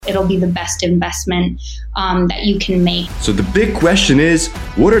it'll be the best investment that you can make. So the big question is,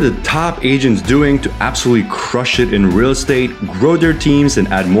 what are the top agents doing to absolutely crush it in real estate, grow their teams, and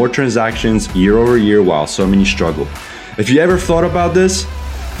add more transactions year over year while so many struggle? If you ever thought about this,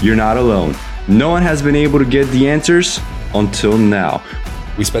 you're not alone. No one has been able to get the answers until now.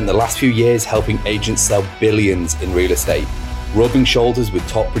 We spent the last few years helping agents sell billions in real estate, rubbing shoulders with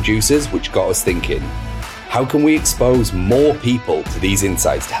top producers, which got us thinking, how can we expose more people to these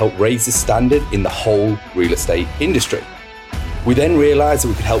insights to help raise the standard in the whole real estate industry? We then realized that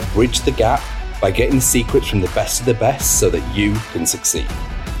we could help bridge the gap by getting the secrets from the best of the best so that you can succeed.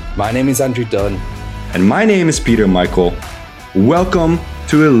 My name is Andrew Dunn. And my name is Peter Michael. Welcome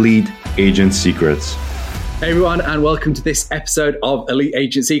to Elite Agent Secrets. Hey everyone, and welcome to this episode of Elite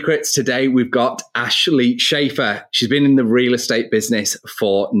Agent Secrets. Today we've got Ashley Schaefer. She's been in the real estate business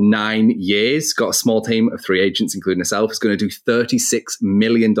for 9 years, got a small team of 3 agents, including herself. Is going to do $36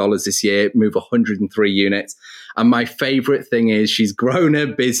 million this year, move 103 units. And my favorite thing is she's grown her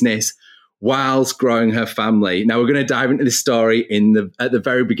business whilst growing her family. Now we're going to dive into this story at the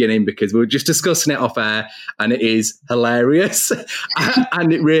very beginning because we were just discussing it off air and it is hilarious.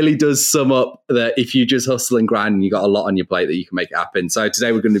 And it really does sum up that if you just hustle and grind and you got a lot on your plate that you can make it happen. So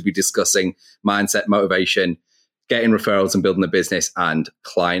today we're going to be discussing mindset, motivation, getting referrals and building a business and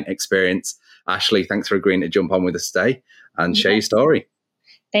client experience. Ashley, thanks for agreeing to jump on with us today and share your story.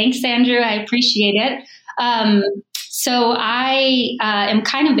 Thanks, Andrew. I appreciate it. So I am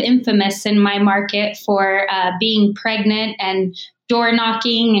kind of infamous in my market for being pregnant and door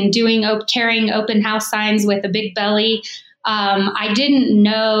knocking and carrying open house signs with a big belly. I didn't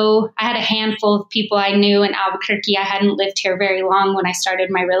know, I had a handful of people I knew in Albuquerque. I hadn't lived here very long when I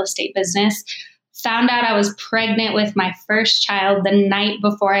started my real estate business. Found out I was pregnant with my first child the night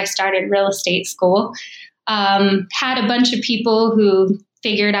before I started real estate school. Had a bunch of people who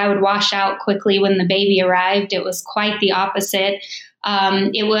figured I would wash out quickly when the baby arrived. It was quite the opposite.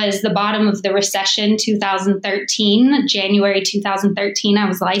 It was the bottom of the recession, 2013, January 2013, I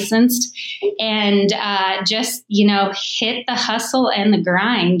was licensed and just, hit the hustle and the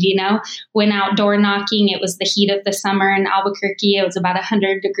grind, went out door knocking. It was the heat of the summer in Albuquerque. It was about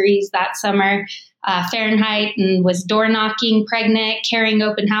 100 degrees that summer. Fahrenheit, and was door knocking, pregnant, carrying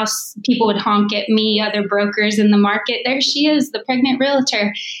open house. People would honk at me, other brokers in the market. There she is, the pregnant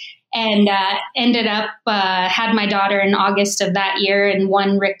realtor. And ended up, had my daughter in August of that year and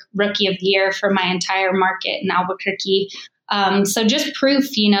won Rookie of the Year for my entire market in Albuquerque. So just proof,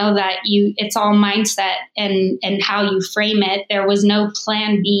 that it's all mindset and how you frame it. There was no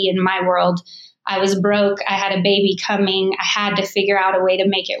plan B in my world. I was broke. I had a baby coming. I had to figure out a way to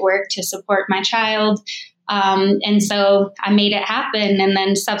make it work to support my child. And so I made it happen and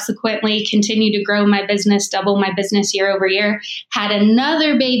then subsequently continued to grow my business, double my business year over year, had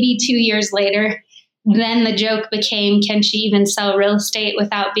another baby 2 years later. Then the joke became, can she even sell real estate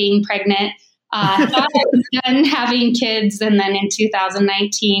without being pregnant? Thought I was done having kids. And then in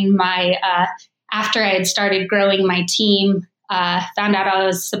 2019, after I had started growing my team, found out I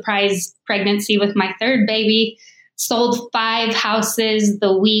was surprise pregnancy with my third baby, sold 5 houses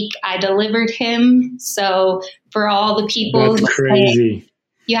the week I delivered him. So for all the people That's crazy.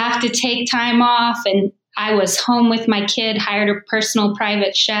 You have to take time off. And I was home with my kid, hired a personal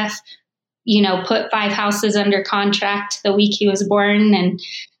private chef, put 5 houses under contract the week he was born. And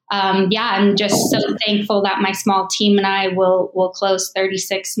I'm just so thankful that my small team and I will close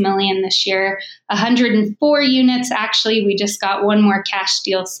 36 million this year. 104 units. Actually, we just got one more cash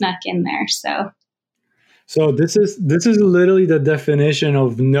deal snuck in there. So this is literally the definition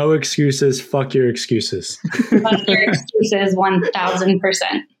of no excuses. Fuck your excuses. Fuck your excuses, 1,000%.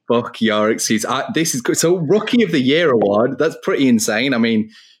 Fuck your excuse. This is good. So Rookie of the Year award. That's pretty insane. I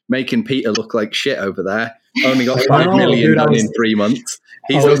mean, making Peter look like shit over there. Only got 5 million done in 3 months.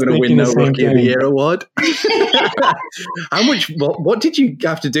 He's not going to win no Rookie of the Year award. How much? What did you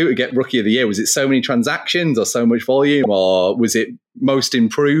have to do to get Rookie of the Year? Was it so many transactions or so much volume, or was it most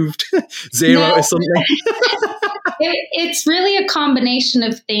improved 0 or something? It's really a combination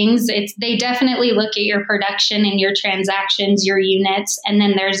of things. They definitely look at your production and your transactions, your units, and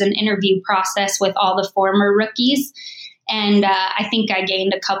then there's an interview process with all the former rookies. And I think I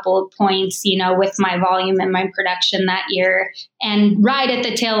gained a couple of points, with my volume and my production that year. And right at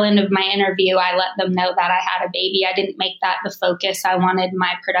the tail end of my interview, I let them know that I had a baby. I didn't make that the focus. I wanted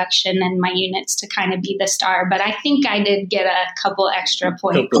my production and my units to kind of be the star. But I think I did get a couple extra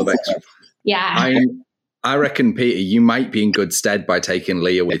points. Yeah. I reckon, Peter, you might be in good stead by taking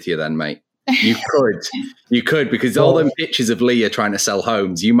Leah with you then, mate. You could, because all them pictures of Leah trying to sell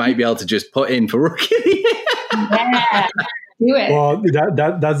homes, you might be able to just put in for Rookie of the Year. Yeah, do it. Well,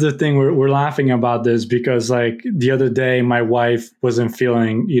 that's the thing. We're laughing about this because like the other day, my wife wasn't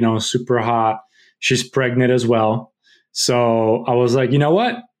feeling, super hot. She's pregnant as well. So I was like, you know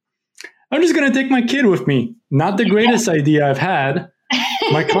what? I'm just going to take my kid with me. Not the greatest idea I've had.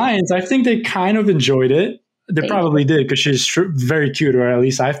 My clients, I think they kind of enjoyed it. They probably did because she's very cute, or at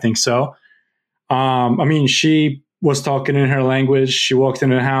least I think so. She was talking in her language. She walked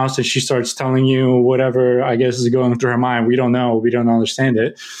into the house and she starts telling you whatever I guess is going through her mind. We don't know. We don't understand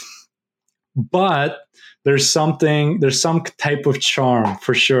it. But there's some type of charm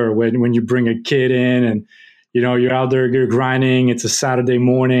for sure when you bring a kid in and, you're out there, you're grinding. It's a Saturday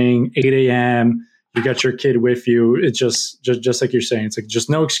morning, 8 a.m. You got your kid with you. It's just like you're saying. It's like just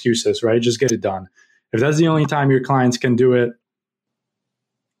no excuses, right? Just get it done. If that's the only time your clients can do it,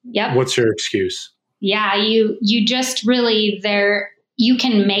 what's your excuse? Yeah, you just really you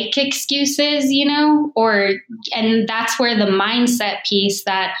can make excuses, and that's where the mindset piece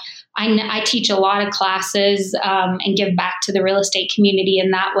that I teach a lot of classes and give back to the real estate community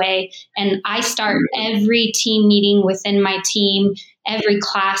in that way. And I start every team meeting within my team, every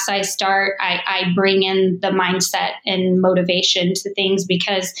class I start, I bring in the mindset and motivation to things,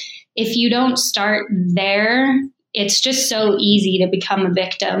 because if you don't start there, it's just so easy to become a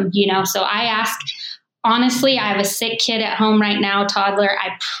victim, So I ask, honestly, I have a sick kid at home right now, toddler.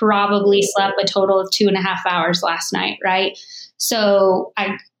 I probably slept a total of 2.5 hours last night, right? So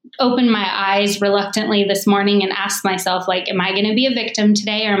I opened my eyes reluctantly this morning and asked myself, like, am I going to be a victim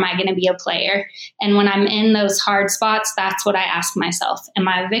today or am I going to be a player? And when I'm in those hard spots, that's what I ask myself. Am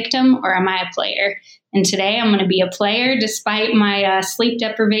I a victim or am I a player? And today I'm going to be a player despite my sleep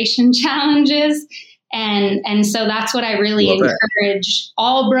deprivation challenges. And so that's what I really encourage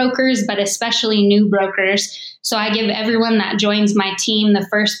all brokers, but especially new brokers. So I give everyone that joins my team, the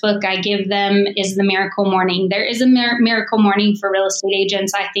first book I give them is The Miracle Morning. There is a Miracle Morning for real estate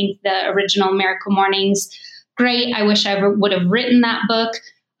agents. I think the original Miracle Morning's great. I wish I would have written that book.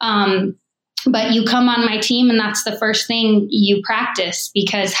 But you come on my team and that's the first thing you practice,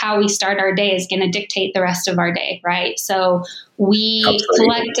 because how we start our day is going to dictate the rest of our day, right? So we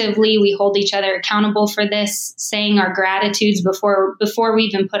collectively, we hold each other accountable for this, saying our gratitudes before we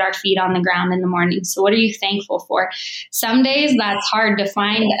even put our feet on the ground in the morning. So what are you thankful for? Some days that's hard to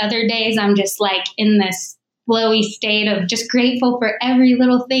find. Other days I'm just like in this flowy state of just grateful for every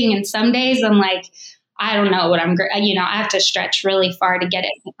little thing. And some days I'm like, I don't know what I have to stretch really far to get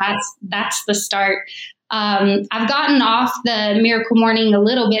it. But that's the start. I've gotten off the Miracle Morning a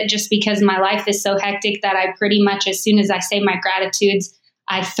little bit just because my life is so hectic that I pretty much, as soon as I say my gratitudes,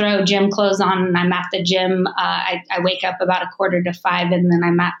 I throw gym clothes on and I'm at the gym. I wake up about 4:45 and then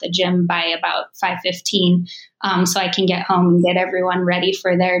I'm at the gym by about 5:15 so I can get home and get everyone ready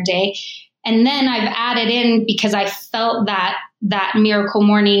for their day. And then I've added in, because I felt that Miracle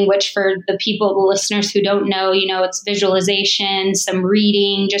Morning, which for the listeners who don't know, it's visualization, some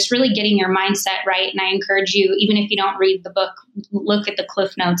reading, just really getting your mindset right. And I encourage you, even if you don't read the book, look at the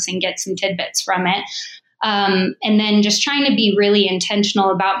Cliff Notes and get some tidbits from it. And then just trying to be really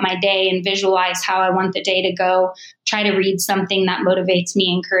intentional about my day and visualize how I want the day to go. Try to read something that motivates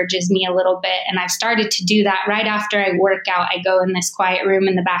me, encourages me a little bit. And I've started to do that right after I work out. I go in this quiet room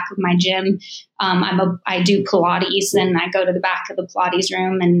in the back of my gym. I do Pilates, and I go to the back of the Pilates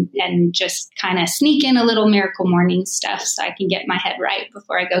room and just kind of sneak in a little Miracle Morning stuff so I can get my head right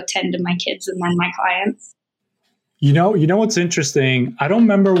before I go tend to my kids and then my clients. You know what's interesting? I don't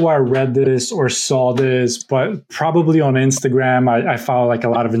remember where I read this or saw this, but probably on Instagram, I follow like a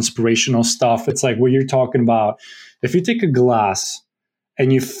lot of inspirational stuff. It's like what you're talking about. If you take a glass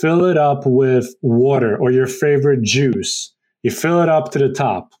and you fill it up with water or your favorite juice, you fill it up to the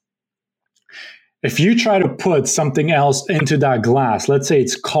top. If you try to put something else into that glass, let's say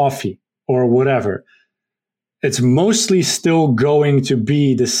it's coffee or whatever, it's mostly still going to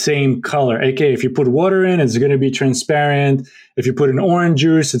be the same color. AKA, if you put water in, it's going to be transparent. If you put an orange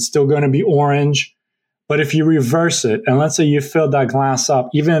juice, it's still going to be orange. But if you reverse it, and let's say you fill that glass up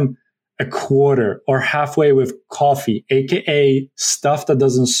even a quarter or halfway with coffee, AKA stuff that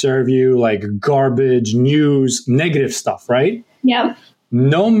doesn't serve you, like garbage, news, negative stuff, right? Yep.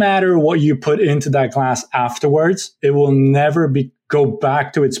 No matter what you put into that glass afterwards, it will never go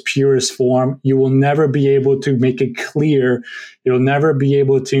back to its purest form. You will never be able to make it clear. You'll never be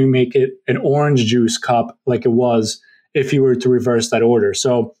able to make it an orange juice cup like it was if you were to reverse that order.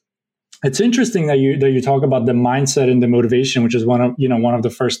 So it's interesting that you talk about the mindset and the motivation, which is one of the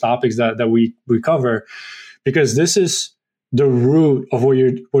first topics that we cover, because this is the root of what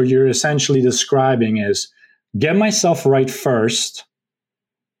you're essentially describing is get myself right first.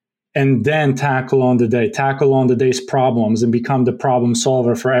 and then tackle on the day's problems and become the problem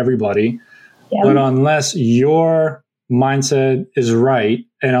solver for everybody. Yeah. But unless your mindset is right,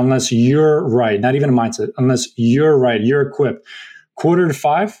 and unless you're right, not even a mindset, unless you're right, you're equipped,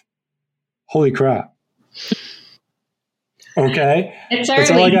 4:45, holy crap. Okay?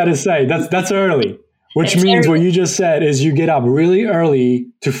 That's all I got to say. That's early. Which means what you just said is you get up really early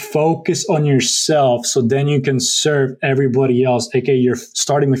to focus on yourself so then you can serve everybody else, aka you're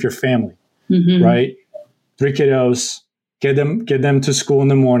starting with your family, right? 3 kiddos, get them to school in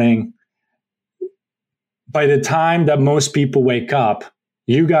the morning. By the time that most people wake up,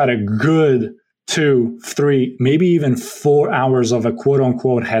 you got a good 2, 3, maybe even 4 hours of a quote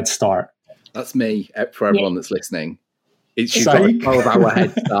unquote head start. That's me for everyone that's listening. She's got a 12-hour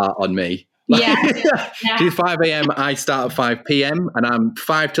head start on me. She's 5 a.m. I start at 5 p.m. and I'm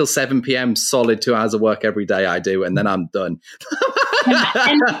 5 till 7 p.m. solid 2 hours of work every day I do, and then I'm done.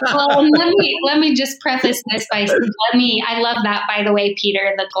 Let me just preface this by saying, I love that, by the way,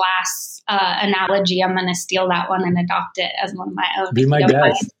 Peter, the glass analogy. I'm going to steal that one and adopt it as one of my own. Be my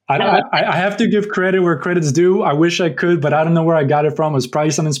guest. I have to give credit where credit's due. I wish I could, but I don't know where I got it from. It was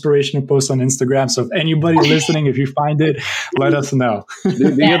probably some inspirational post on Instagram. So if anybody listening, if you find it, let us know.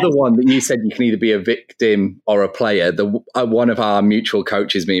 The other one that you said you can either be a victim or a player. One of our mutual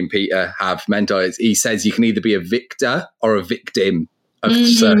coaches, me and Peter, have mentors. He says you can either be a victor or a victim of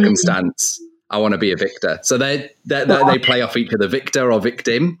circumstance. I want to be a victor. So they play off each other, victor or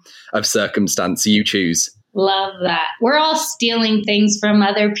victim of circumstance. So you choose. Love that. We're all stealing things from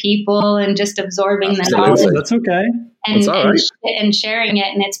other people and just absorbing the knowledge. That's okay. And sharing it.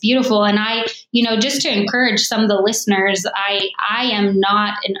 And it's beautiful. And I, just to encourage some of the listeners, I am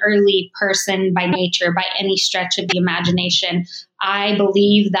not an early person by nature, by any stretch of the imagination. I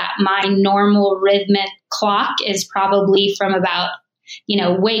believe that my normal rhythmic clock is probably from about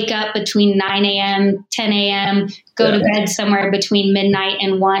wake up between 9 a.m., 10 a.m., go to bed somewhere between midnight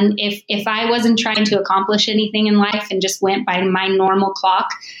and 1. If I wasn't trying to accomplish anything in life and just went by my normal clock,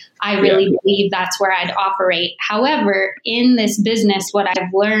 I really believe that's where I'd operate. However, in this business, what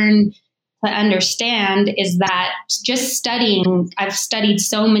I've learned to understand is that just studying, I've studied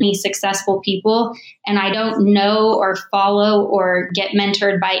so many successful people, and I don't know or follow or get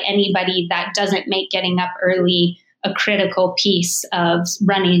mentored by anybody that doesn't make getting up early a critical piece of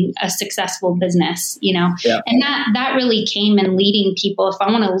running a successful business, and that really came in leading people. If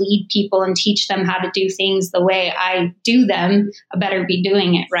I want to lead people and teach them how to do things the way I do them, I better be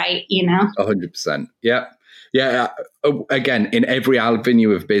doing it right, 100%. Yeah. Yeah. Again, in every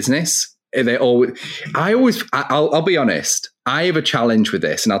avenue of business, I'll be honest. I have a challenge with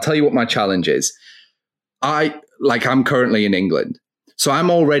this, and I'll tell you what my challenge is. I'm currently in England, so I'm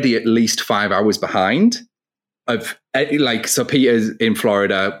already at least 5 hours behind. So Peter's in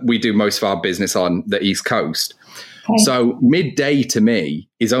Florida. We do most of our business on the East Coast. Okay. So midday to me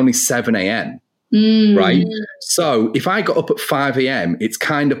is only 7 a.m. Right? So if I got up at 5 a.m., it's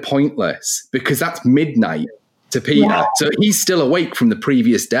kind of pointless because that's midnight to Peter. Yeah. So he's still awake from the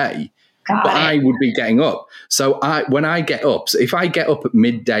previous day. I would be getting up. So when I get up, so if I get up at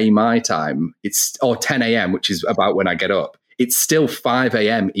midday my time, or 10 a.m., which is about when I get up, it's still 5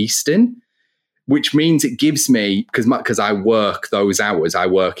 a.m. Eastern. Which means it gives me, because I work those hours, I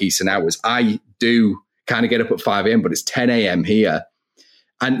work Eastern hours, I do kind of get up at 5 a.m., but it's 10 a.m. here.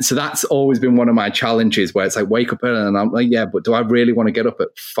 And so that's always been one of my challenges where it's like, wake up early, and I'm like, yeah, but do I really want to get up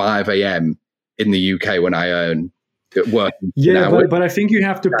at 5 a.m. in the UK when I earn work? Yeah, but I think you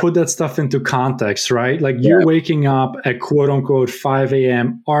have to put that stuff into context, right? Like you're waking up at quote unquote 5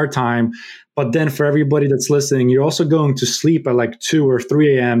 a.m. our time, but then for everybody that's listening, you're also going to sleep at like 2 or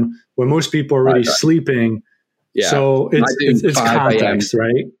 3 a.m. when most people are already sleeping. Yeah. So it's context,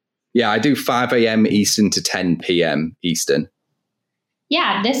 right? Yeah, I do 5 a.m. Eastern to 10 p.m. Eastern.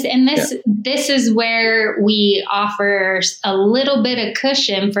 Yeah, this is where we offer a little bit of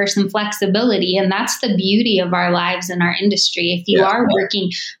cushion for some flexibility. And that's the beauty of our lives in our industry. If you are working,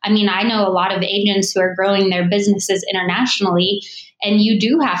 I know a lot of agents who are growing their businesses internationally, and you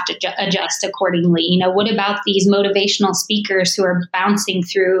do have to adjust accordingly. What about these motivational speakers who are bouncing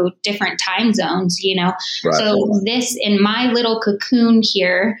through different time zones, Right. So this, in my little cocoon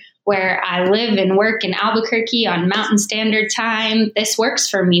here, where I live and work in Albuquerque on Mountain Standard Time, this works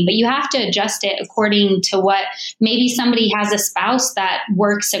for me. But you have to adjust it according to what maybe somebody has a spouse that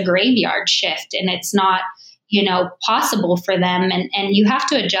works a graveyard shift and it's not, possible for them. And you have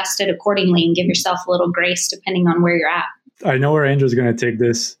to adjust it accordingly and give yourself a little grace depending on where you're at. I know where Andrew's going to take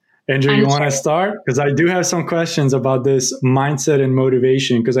this. Andrew, you want to start? Because I do have some questions about this mindset and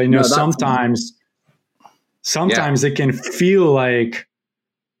motivation, because I know sometimes it can feel like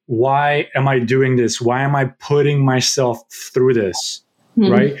why am I doing this? Why am I putting myself through this?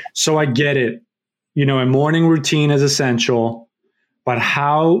 Right? So I get it. A morning routine is essential, but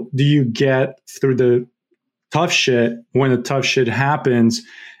how do you get through the tough shit when the tough shit happens?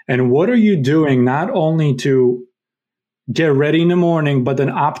 And what are you doing not only to get ready in the morning, but then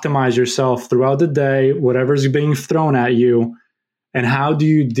optimize yourself throughout the day, whatever's being thrown at you? And how do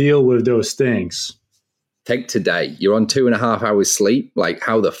you deal with those things? Take today. You're on 2.5 hours sleep. Like,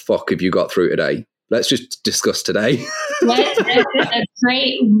 how the fuck have you got through today? Let's just discuss today. That's a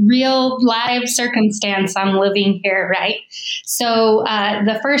great real live circumstance I'm living here, right? So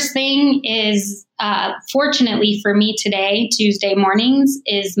the first thing is, fortunately for me today, Tuesday mornings,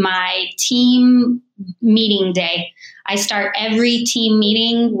 is my team meeting day. I start every team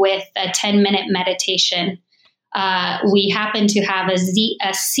meeting with a 10-minute meditation. We happen to have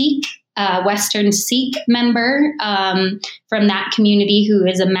a Sikh, Western Sikh member from that community who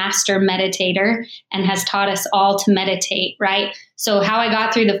is a master meditator and has taught us all to meditate, right? So how I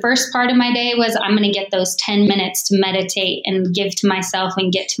got through the first part of my day was I'm going to get those 10 minutes to meditate and give to myself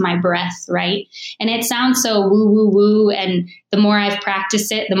and get to my breath, right? And it sounds so woo. And the more I've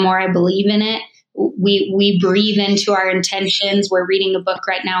practiced it, the more I believe in it. We breathe into our intentions. We're reading a book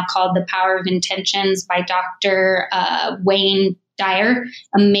right now called The Power of Intentions by Dr. Wayne Dyer.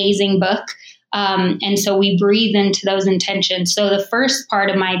 Amazing book. And so we breathe into those intentions. So the first part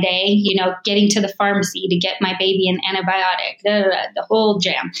of my day, getting to the pharmacy to get my baby an antibiotic, the whole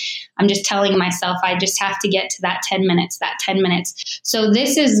jam. I'm just telling myself, I just have to get to that 10 minutes. So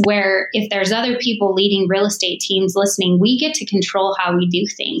this is where, if there's other people leading real estate teams listening, we get to control how we do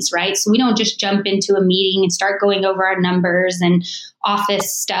things, right? So we don't just jump into a meeting and start going over our numbers and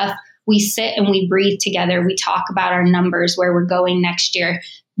office stuff. We sit and we breathe together. We talk about our numbers, where we're going next year.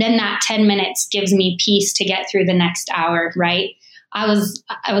 Then that 10 minutes gives me peace to get through the next hour, right? I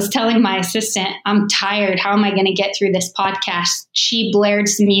was telling my assistant, I'm tired. How am I going to get through this podcast? She blared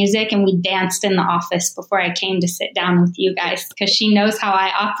some music and we danced in the office before I came to sit down with you guys, because she knows how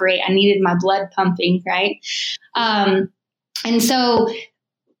I operate. I needed my blood pumping, right? And so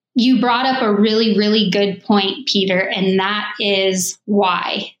you brought up a really, really good point, Peter, and that is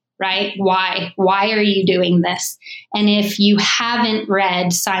why. Right? Why? Why are you doing this? And if you haven't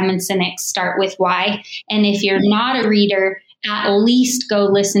read Simon Sinek's Start With Why, and if you're not a reader, at least go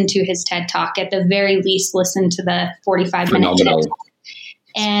listen to his TED Talk. At the very least, listen to the 45-minute TED Talk.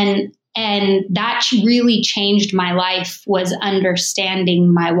 And that really changed my life, was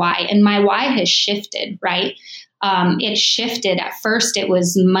understanding my why. And my why has shifted, right? It shifted. At first, it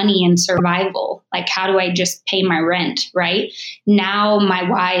was money and survival. Like, how do I just pay my rent, right? Now my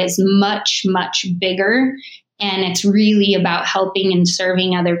why is much, much bigger. And it's really about helping and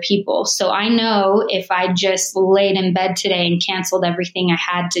serving other people. So I know if I just laid in bed today and canceled everything I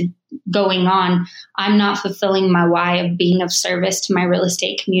had going on, I'm not fulfilling my why of being of service to my real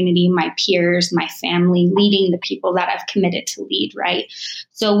estate community, my peers, my family, leading the people that I've committed to lead, right?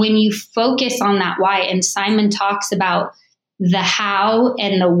 So when you focus on that why, and Simon talks about the how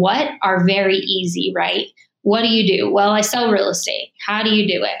and the what are very easy, right? What do you do? Well, I sell real estate. How do you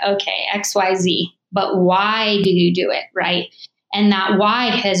do it? Okay, XYZ. But why do you do it, right? And that why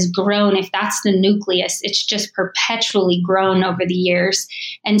has grown. If that's the nucleus, it's just perpetually grown over the years.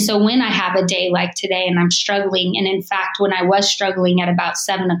 And so when I have a day like today and I'm struggling, and in fact, when I was struggling at about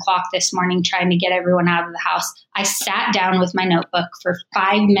 7:00 this morning, trying to get everyone out of the house, I sat down with my notebook for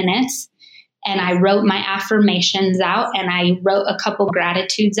 5 minutes and I wrote my affirmations out, and I wrote a couple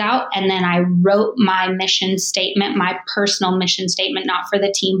gratitudes out, and then I wrote my mission statement, my personal mission statement, not for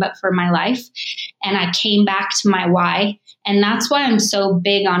the team, but for my life. And I came back to my why. And that's why I'm so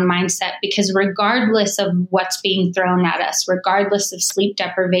big on mindset, because regardless of what's being thrown at us, regardless of sleep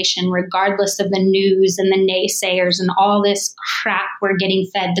deprivation, regardless of the news and the naysayers and all this crap we're getting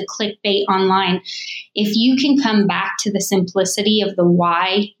fed, the clickbait online, if you can come back to the simplicity of the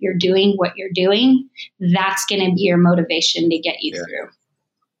why you're doing what you're doing, that's going to be your motivation to get you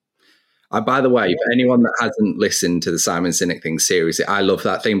through. By the way, for anyone that hasn't listened to the Simon Sinek thing, seriously, I love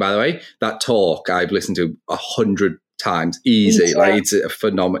that thing, by the way. That talk I've listened to 100 times, easy. Like, it's a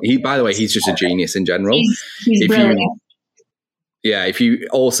phenomenal. By the way, he's just a genius in general. He's brilliant. If you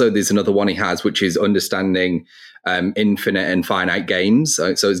also, there's another one he has, which is understanding infinite and finite games. So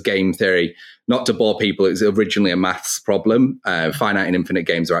it's game theory. Not to bore people, it was originally a maths problem. Finite and infinite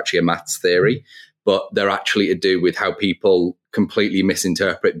games are actually a maths theory, but they're actually to do with how people completely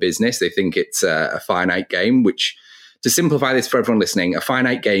misinterpret business. They think it's a finite game, which to simplify this for everyone listening, a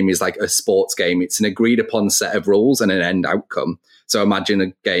finite game is like a sports game. It's an agreed upon set of rules and an end outcome. So imagine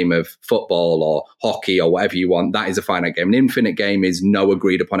a game of football or hockey or whatever you want. That is a finite game. An infinite game is no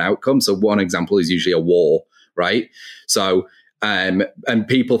agreed upon outcome. So one example is usually a war, right? So, and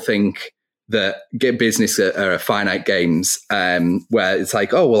people think that business are finite games where it's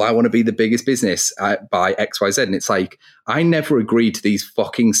like, oh, well, I want to be the biggest business by XYZ. And it's like, I never agreed to these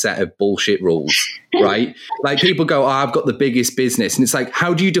fucking set of bullshit rules, right? Like people go, oh, I've got the biggest business. And it's like,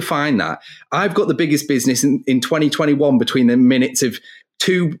 how do you define that? I've got the biggest business in 2021 between the minutes of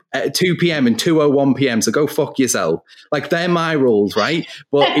 2 p.m. and 2:01 p.m. So go fuck yourself. Like they're my rules, right?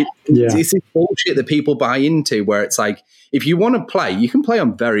 But it's this bullshit that people buy into where it's like, if you want to play, you can play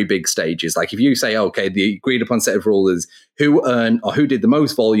on very big stages. Like if you say, okay, the agreed upon set of rules is who earned or who did the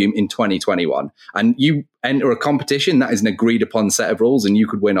most volume in 2021, and you enter a competition, that is an agreed upon set of rules and you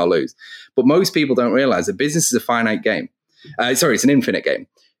could win or lose. But most people don't realize that business is a finite game. It's an infinite game.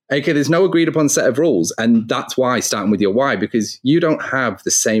 Okay, there's no agreed upon set of rules. And that's why, starting with your why, because you don't have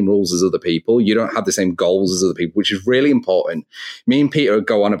the same rules as other people. You don't have the same goals as other people, which is really important. Me and Peter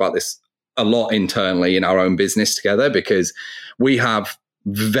go on about this a lot internally in our own business together because we have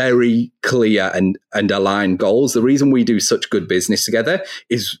very clear and aligned goals. The reason we do such good business together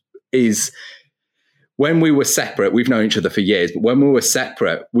is when we were separate, we've known each other for years, but when we were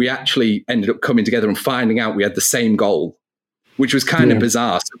separate, we actually ended up coming together and finding out we had the same goal, which was kind of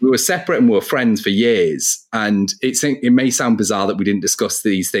bizarre. So we were separate and we were friends for years. And it may sound bizarre that we didn't discuss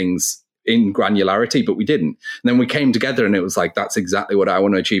these things in granularity, but we didn't. And then we came together and it was like, that's exactly what I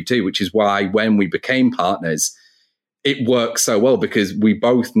want to achieve too, which is why when we became partners, it works so well because we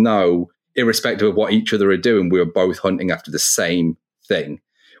both know, irrespective of what each other are doing, we were both hunting after the same thing,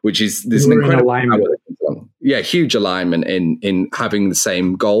 which is there's an incredible alignment. Yeah, huge alignment in having the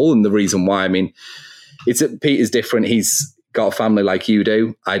same goal. And the reason why, I mean, Peter's different. He's got a family like you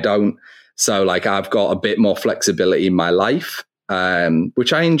do. I don't. So like I've got a bit more flexibility in my life,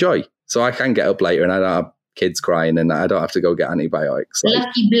 which I enjoy. So I can get up later and I don't have kids crying and I don't have to go get antibiotics.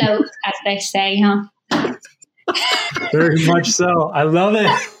 Lucky bloke, as they say, huh? Very much so. I love it.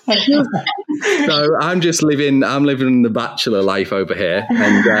 So I'm living the bachelor life over here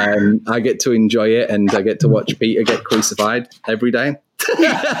and I get to enjoy it and I get to watch Peter get crucified every day.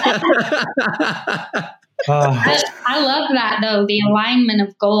 I love that though. The alignment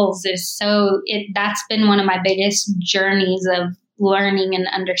of goals is that's been one of my biggest journeys of learning and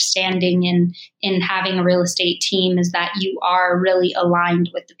understanding in having a real estate team is that you are really aligned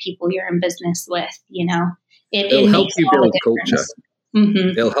with the people you're in business with, you know. It'll help you build culture. Mm-hmm.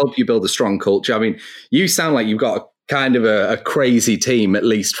 It'll help you build a strong culture. I mean, you sound like you've got kind of a crazy team, at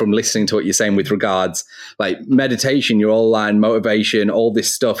least from listening to what you're saying with regards like meditation, you're all aligned, motivation, all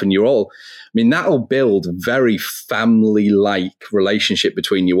this stuff. And that'll build very family-like relationship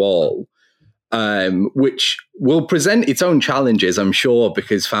between you all. Which will present its own challenges, I'm sure,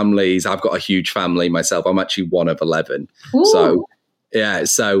 because I've got a huge family myself. I'm actually one of 11. Ooh. So, yeah.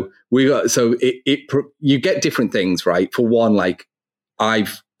 So you get different things, right? For one, like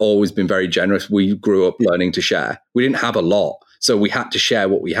I've always been very generous. We grew up learning to share. We didn't have a lot. So we had to share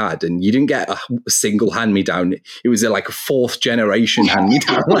what we had. And you didn't get a single hand-me-down. It was like a fourth generation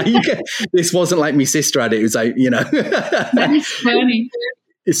hand-me-down. This wasn't like my sister had it. It was like, you know. That's funny.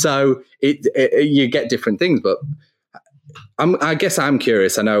 So you get different things, but I guess I'm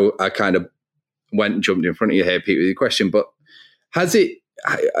curious. I know I kind of jumped in front of you here, Pete, with your question, but has it,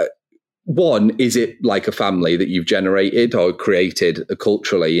 is it like a family that you've generated or created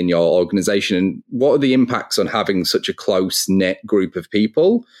culturally in your organization? And what are the impacts on having such a close-knit group of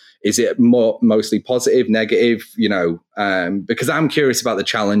people? Is it mostly positive, negative, you know, because I'm curious about the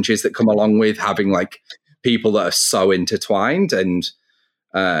challenges that come along with having like people that are so intertwined and,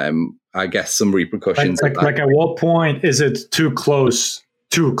 I guess some repercussions. Like at what point is it too close,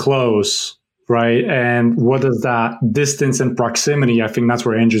 right? And what does that distance and proximity, I think that's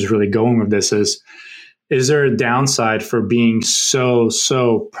where Andrew's really going with this is there a downside for being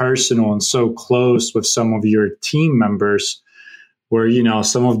so personal and so close with some of your team members where, you know,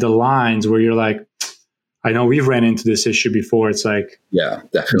 some of the lines where you're like, I know we've ran into this issue before. It's like, yeah,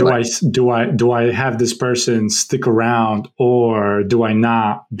 definitely. Do I have this person stick around or do I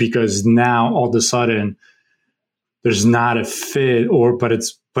not? Because now all of a sudden there's not a fit, but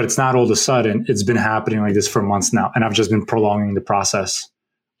it's not all of a sudden. It's been happening like this for months now, and I've just been prolonging the process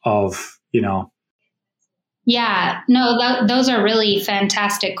of, you know. Yeah, no, those are really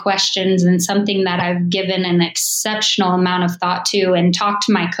fantastic questions and something that I've given an exceptional amount of thought to and talked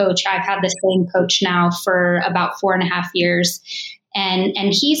to my coach. I've had the same coach now for about 4.5 years. And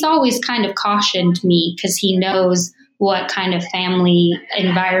he's always kind of cautioned me because he knows what kind of family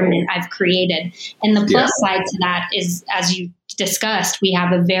environment I've created. And the plus side to that is, as you discussed, we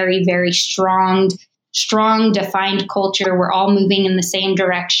have a very, very strong, defined culture. We're all moving in the same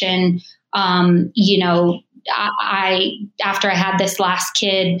direction. I after I had this last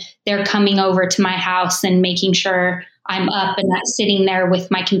kid, they're coming over to my house and making sure I'm up and not sitting there with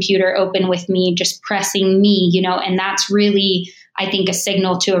my computer open with me, just pressing me, and that's really, I think, a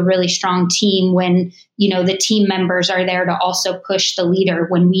signal to a really strong team when, the team members are there to also push the leader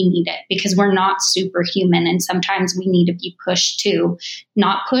when we need it, because we're not superhuman. And sometimes we need to be pushed too,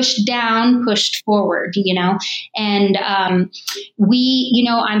 not pushed down, pushed forward, and I'm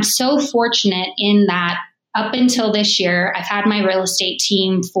so fortunate in that up until this year, I've had my real estate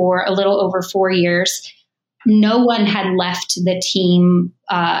team for a little over 4 years. No one had left the team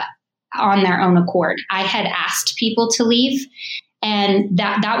on their own accord. I had asked people to leave, and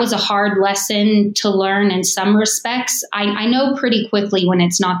that was a hard lesson to learn in some respects. I know pretty quickly when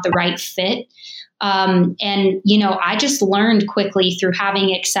it's not the right fit. I just learned quickly through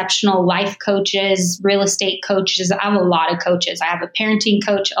having exceptional life coaches, real estate coaches. I have a lot of coaches. I have a parenting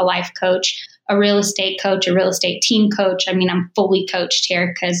coach, a life coach, a real estate coach, a real estate team coach. I mean, I'm fully coached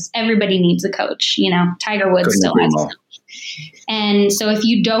here because everybody needs a coach. Tiger Woods still has one. And so if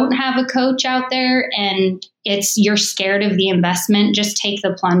you don't have a coach out there and you're scared of the investment, just take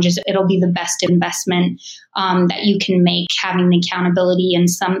the plunge. It'll be the best investment that you can make, having the accountability and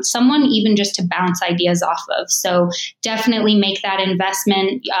someone even just to bounce ideas off of. So definitely make that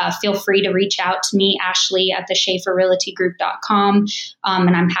investment. Feel free to reach out to me, Ashley, at theschaeferrealtygroup.com.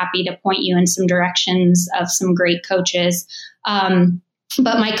 And I'm happy to point you in some directions of some great coaches.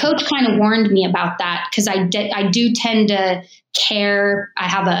 But my coach kind of warned me about that because I do tend to care. I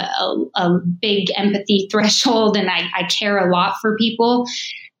have a big empathy threshold and I care a lot for people.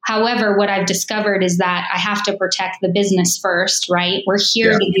 However, what I've discovered is that I have to protect the business first, right? We're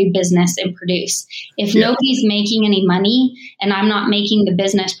here to do business and produce. If nobody's making any money and I'm not making the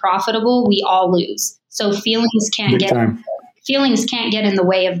business profitable, we all lose. So feelings can't get in the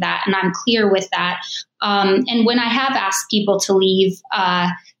way of that. And I'm clear with that. And when I have asked people to leave, I'm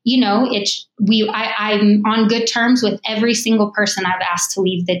on good terms with every single person I've asked to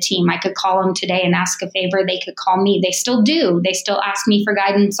leave the team. I could call them today and ask a favor. They could call me. They still do. They still ask me for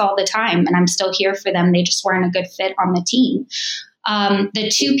guidance all the time, and I'm still here for them. They just weren't a good fit on the team.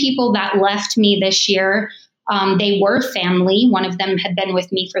 The 2 people that left me this year, they were family. One of them had been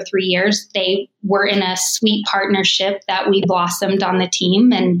with me for 3 years. They were in a sweet partnership that we blossomed on the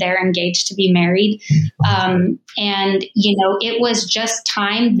team, and they're engaged to be married. It was just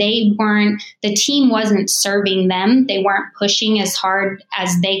time. The team wasn't serving them. They weren't pushing as hard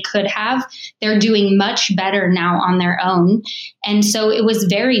as they could have. They're doing much better now on their own. And so it was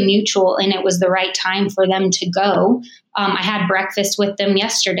very mutual, and it was the right time for them to go. I had breakfast with them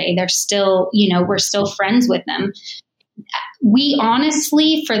yesterday. They're still, we're still friends with them. We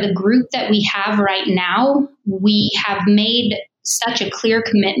honestly, for the group that we have right now, we have made such a clear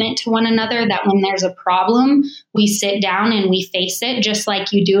commitment to one another that when there's a problem, we sit down and we face it just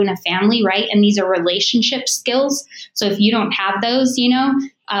like you do in a family, right? And these are relationship skills. So if you don't have those,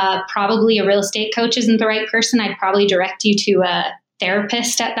 probably a real estate coach isn't the right person. I'd probably direct you to a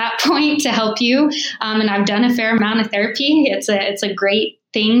therapist at that point to help you. And I've done a fair amount of therapy. It's a great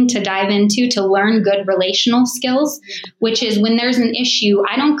thing to dive into to learn good relational skills, which is when there's an issue,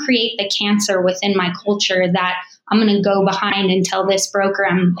 I don't create the cancer within my culture that I'm going to go behind and tell this broker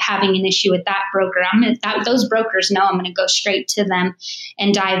I'm having an issue with that broker. Those brokers know I'm going to go straight to them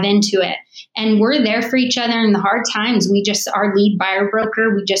and dive into it. And we're there for each other in the hard times. Our lead buyer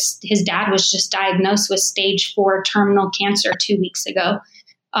broker, his dad was just diagnosed with stage 4 terminal cancer 2 weeks ago.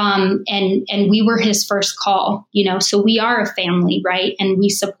 And we were his first call, so we are a family, right? And we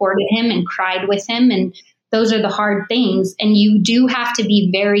supported him and cried with him. And those are the hard things. And you do have to be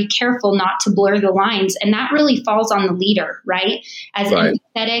very careful not to blur the lines. And that really falls on the leader, right? As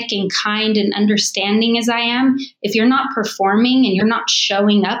empathetic and kind and understanding as I am, if you're not performing and you're not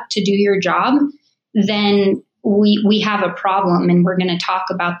showing up to do your job, then we have a problem, and we're going to talk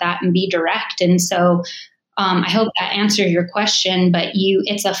about that and be direct. And so I hope that answers your question, but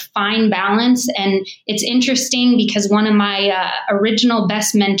it's a fine balance. And it's interesting because one of my original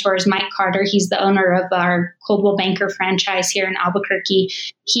best mentors, Mike Carter, he's the owner of our Coldwell Banker franchise here in Albuquerque.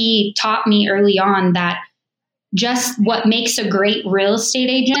 He taught me early on that just what makes a great real estate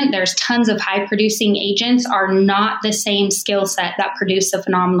agent, there's tons of high producing agents, are not the same skill set that produce a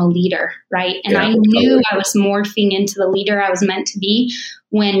phenomenal leader, right? And I knew I was morphing into the leader I was meant to be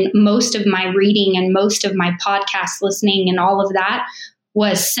when most of my reading and most of my podcast listening and all of that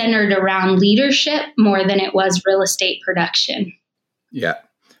was centered around leadership more than it was real estate production. Yeah.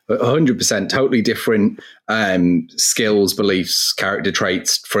 100%, totally different skills, beliefs, character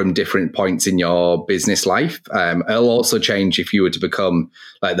traits from different points in your business life. It'll also change if you were to become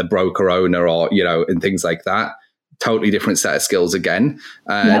like the broker owner or, and things like that. Totally different set of skills again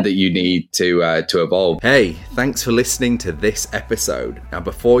that you need to evolve. Hey, thanks for listening to this episode. Now,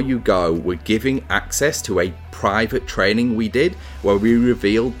 before you go, we're giving access to a private training we did where we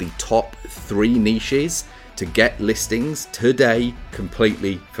revealed the top 3 niches to get listings today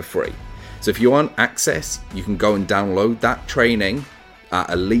completely for free. So if you want access, you can go and download that training at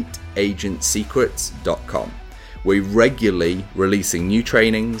eliteagentsecrets.com. We're regularly releasing new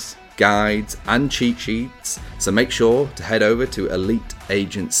trainings, guides, and cheat sheets, so make sure to head over to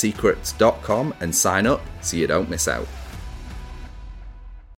eliteagentsecrets.com and sign up so you don't miss out.